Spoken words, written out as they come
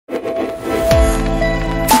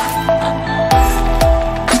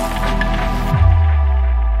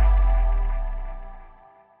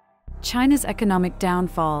China's economic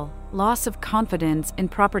downfall, loss of confidence in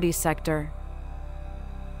property sector.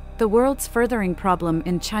 The world's furthering problem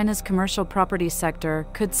in China's commercial property sector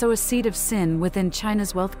could sow a seed of sin within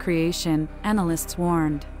China's wealth creation, analysts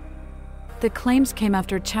warned. The claims came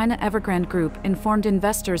after China Evergrande Group informed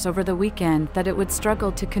investors over the weekend that it would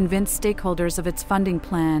struggle to convince stakeholders of its funding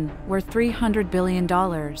plan, worth $300 billion.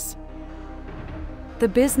 The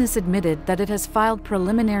business admitted that it has filed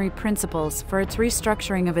preliminary principles for its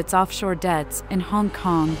restructuring of its offshore debts in Hong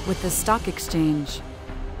Kong with the stock exchange.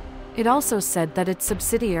 It also said that its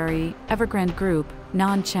subsidiary, Evergrande Group,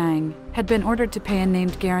 Nanchang, had been ordered to pay a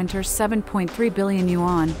named guarantor 7.3 billion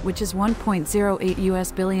yuan, which is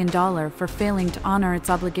 $1.08 billion, for failing to honor its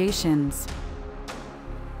obligations.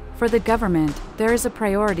 For the government, there is a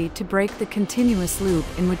priority to break the continuous loop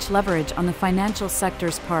in which leverage on the financial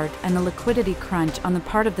sector's part and the liquidity crunch on the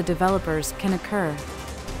part of the developers can occur.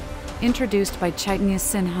 Introduced by Chaitanya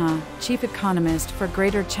Sinha, chief economist for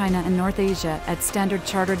Greater China and North Asia at Standard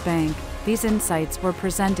Chartered Bank, these insights were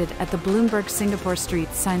presented at the Bloomberg Singapore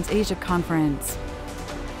Street Signs Asia Conference.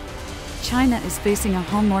 China is facing a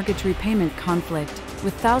home mortgage repayment conflict,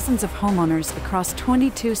 with thousands of homeowners across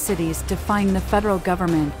 22 cities defying the federal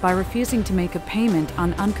government by refusing to make a payment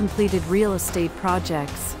on uncompleted real estate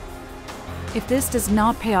projects. If this does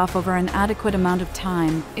not pay off over an adequate amount of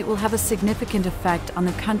time, it will have a significant effect on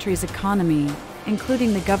the country's economy,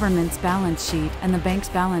 including the government's balance sheet and the bank's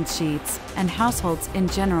balance sheets, and households in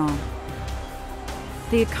general.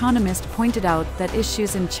 The economist pointed out that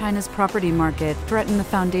issues in China's property market threaten the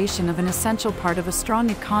foundation of an essential part of a strong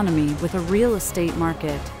economy with a real estate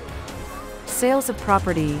market. Sales of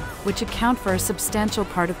property, which account for a substantial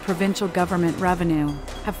part of provincial government revenue,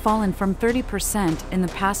 have fallen from 30% in the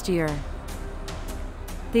past year.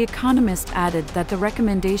 The economist added that the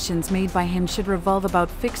recommendations made by him should revolve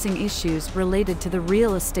about fixing issues related to the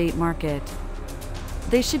real estate market.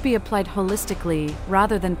 They should be applied holistically,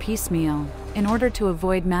 rather than piecemeal, in order to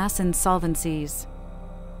avoid mass insolvencies.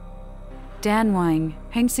 Dan Wang,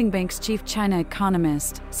 Hang Seng Bank's chief China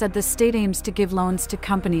economist, said the state aims to give loans to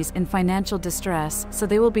companies in financial distress so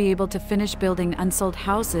they will be able to finish building unsold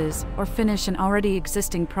houses or finish an already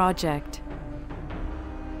existing project.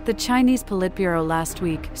 The Chinese Politburo last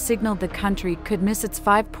week signaled the country could miss its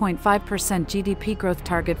 5.5% GDP growth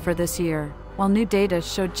target for this year, while new data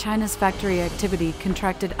showed China's factory activity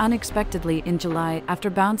contracted unexpectedly in July after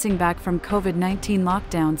bouncing back from COVID-19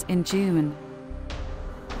 lockdowns in June.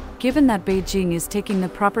 Given that Beijing is taking the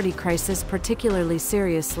property crisis particularly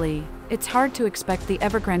seriously, it's hard to expect the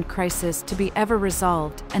Evergrande crisis to be ever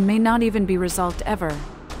resolved, and may not even be resolved ever.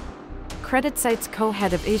 CreditSight's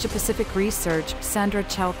co-head of Asia-Pacific Research, Sandra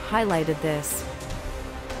Chow, highlighted this.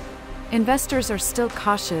 Investors are still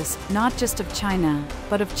cautious, not just of China,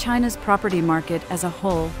 but of China's property market as a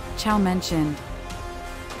whole, Chow mentioned.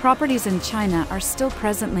 Properties in China are still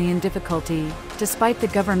presently in difficulty, despite the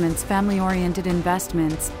government's family-oriented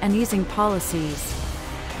investments and easing policies.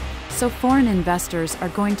 So foreign investors are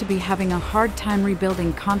going to be having a hard time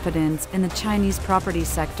rebuilding confidence in the Chinese property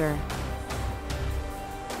sector.